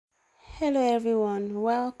Hello everyone,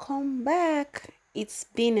 welcome back. It's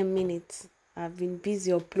been a minute. I've been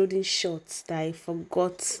busy uploading shorts that I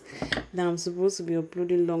forgot that I'm supposed to be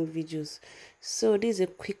uploading long videos. So this is a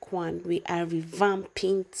quick one. We are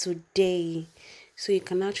revamping today. So you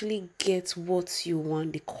can actually get what you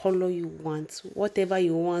want, the color you want, whatever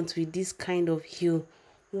you want with this kind of heel.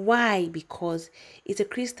 Why? Because it's a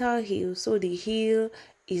crystal heel, so the heel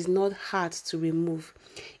is not hard to remove.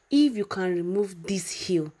 If you can remove this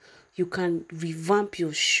heel, you can revamp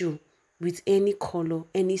your shoe with any color,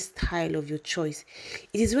 any style of your choice.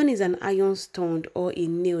 It is when it's an iron stone or a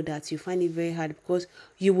nail that you find it very hard because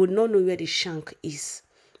you would not know where the shank is.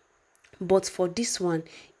 But for this one,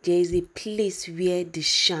 there is a place where the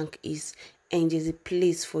shank is, and there's a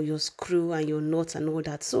place for your screw and your nuts and all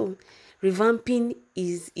that. So revamping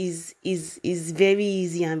is very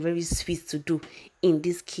easy and very sweet to do in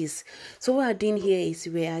this case. So what I'm doing here is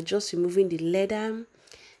we are just removing the leather,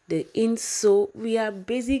 the insole. We are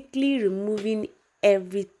basically removing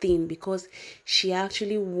everything because she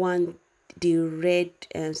actually want the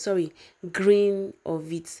green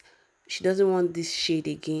of it. She doesn't want this shade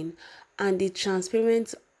again, and the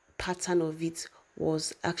transparent pattern of it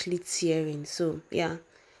was actually tearing. So yeah,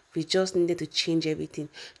 we just needed to change everything.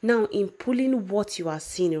 Now in pulling what you are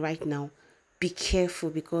seeing right now, be careful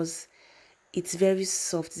because it's very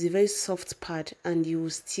soft. It's a very soft pad and you will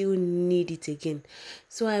still need it again.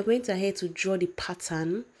 So I went ahead to draw the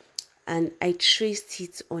pattern and I traced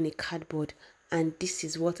it on a cardboard, and this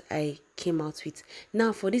is what I came out with.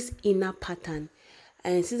 Now for this inner pattern,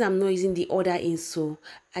 and since I'm not using the other insole,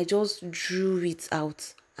 I just drew it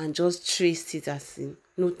out and just traced it as in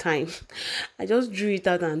no time. I just drew it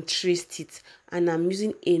out and traced it, and I'm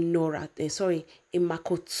using a a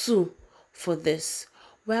Mako 2 for this.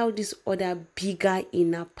 While this other bigger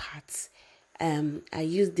inner part, I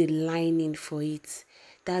use the lining for it.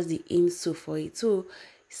 That's the insole for it. So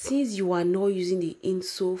since you are not using the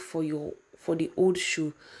insole for the old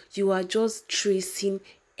shoe, you are just tracing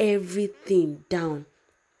everything down.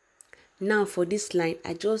 Now for this line,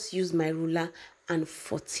 I just use my ruler and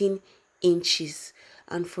 14 inches.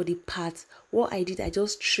 And for the part, what I did, I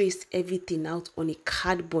just traced everything out on a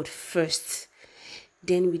cardboard first.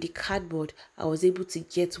 Then with the cardboard, I was able to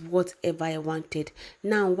get whatever I wanted.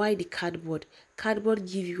 Now, why the cardboard?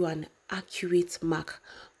 Cardboard give you an accurate mark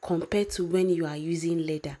compared to when you are using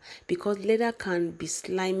leather, because leather can be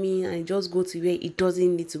slimy and just go to where it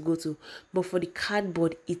doesn't need to go to. But for the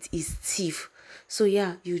cardboard, it is stiff. So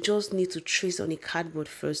yeah, you just need to trace on a cardboard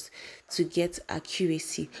first to get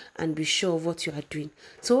accuracy and be sure of what you are doing.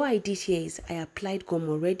 So what I did here is I applied gum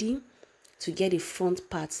already. To get the front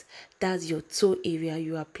part, that's your toe area,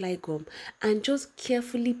 you apply gum and just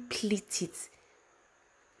carefully pleat it.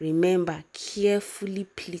 Remember, carefully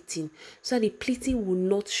pleating so the pleating will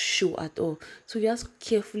not show at all. So you're just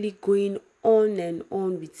carefully going on and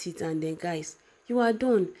on with it, and then guys, you are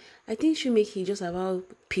done. I think shoemaking is just about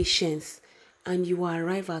patience and you will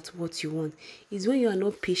arrive at what you want. It's when you are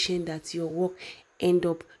not patient that your work end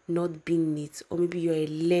up not being neat, or maybe you're a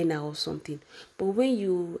learner or something. But when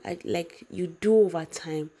you do over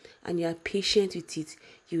time and you are patient with it,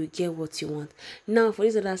 you will get what you want. Now for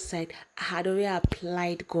this other side, I had already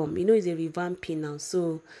applied gum. You know, it's a revamping now,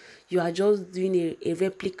 so you are just doing a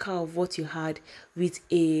replica of what you had with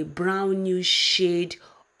a brown new shade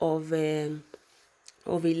of a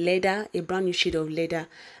brand new shade of leather,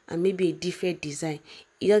 and maybe a different design.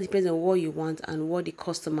 It just depends on what you want and what the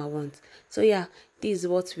customer wants. So yeah, this is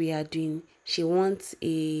what we are doing. She wants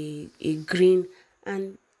a green,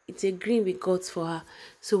 and it's a green we got for her.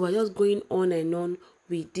 So we're just going on and on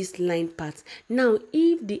with this line part. Now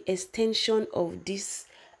if the extension of this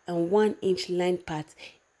 1 inch line part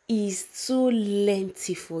is too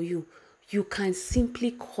lengthy for you, you can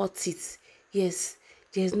simply cut it. Yes,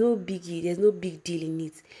 there's no biggie, there's no big deal in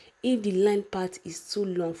it. If the line part is too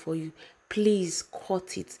long for you, please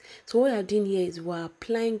cut it. So what I'm doing here is we're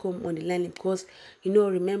applying gum on the lining because, you know,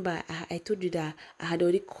 remember I told you that I had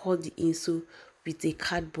already cut the insole with a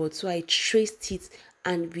cardboard. So I traced it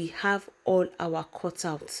and we have all our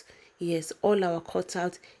cutouts. Yes, all our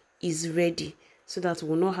cutout is ready so that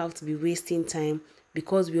we'll not have to be wasting time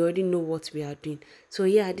because we already know what we are doing. So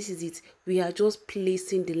yeah, this is it. We are just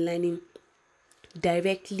placing the lining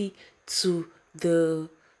directly to the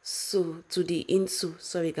insole,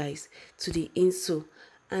 sorry guys, to the insole,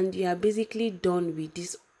 and you are basically done with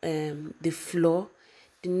this the floor.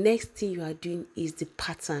 The next thing you are doing is the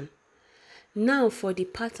pattern. Now for the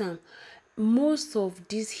pattern, most of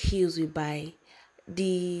these heels we buy,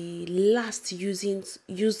 the last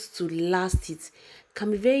used to last it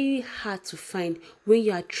can be very hard to find when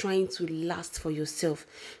you are trying to last for yourself.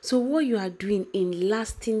 So what you are doing in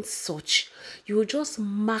lasting such, you will just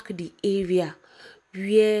mark the area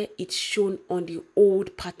where it's shown on the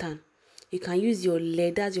old pattern. You can use your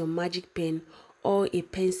lead, that's your magic pen, or a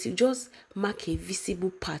pencil. Just mark a visible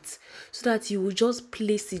part so that you will just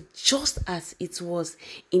place it just as it was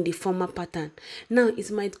in the former pattern. Now it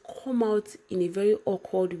might come out in a very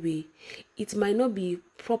awkward way. It might not be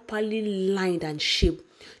properly lined and shaped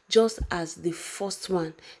just as the first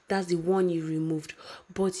one, that's the one you removed,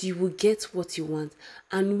 but you will get what you want.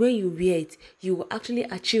 And when you wear it, you will actually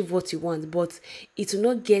achieve what you want, but it will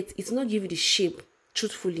not give you the shape.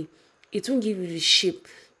 Truthfully, it won't give you the shape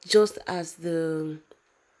just as the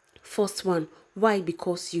first one. Why?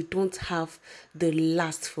 Because you don't have the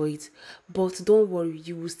last for it. But don't worry,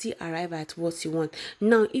 you will still arrive at what you want.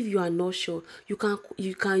 Now if you are not sure, you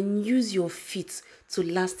can use your feet to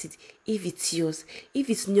last it if it's yours. If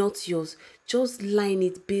it's not yours, just line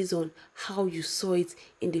it based on how you saw it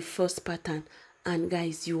in the first pattern, and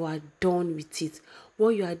guys, you are done with it.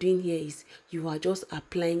 What you are doing here is you are just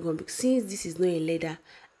applying gum. Since this is not a leather,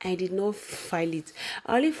 I did not file it.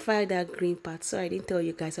 I only filed that green part. So I didn't tell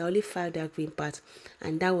you guys. I only filed that green part,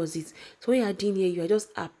 and that was it. So what you are doing here, you are just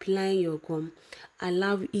applying your gum.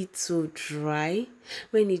 Allow it to dry.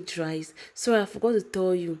 When it dries, so I forgot to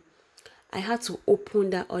tell you, I had to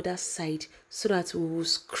open that other side so that we will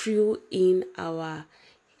screw in our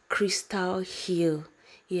crystal heel.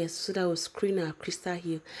 Yes, so that was screen our crystal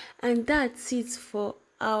heel. And that's it for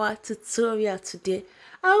our tutorial today.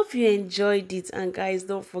 I hope you enjoyed it, and guys,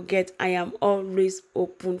 don't forget, I am always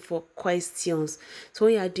open for questions. So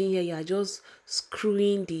what you are doing here, you are just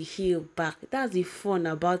screwing the heel back. That's the fun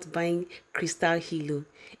about buying crystal heel.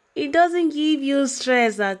 It doesn't give you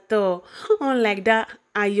stress at all, unlike that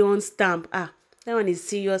iron stamp. That one is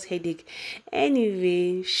serious headache.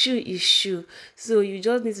 Anyway, shoe is shoe, so you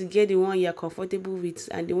just need to get the one you are comfortable with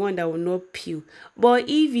and the one that will not peel. But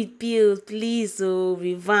if it peels, please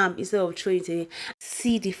revamp instead of throwing it away.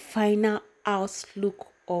 See the final outlook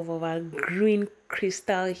of our green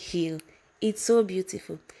crystal heel. It's so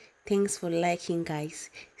beautiful. Thanks for liking, guys.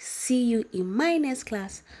 See you in my next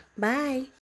class. Bye.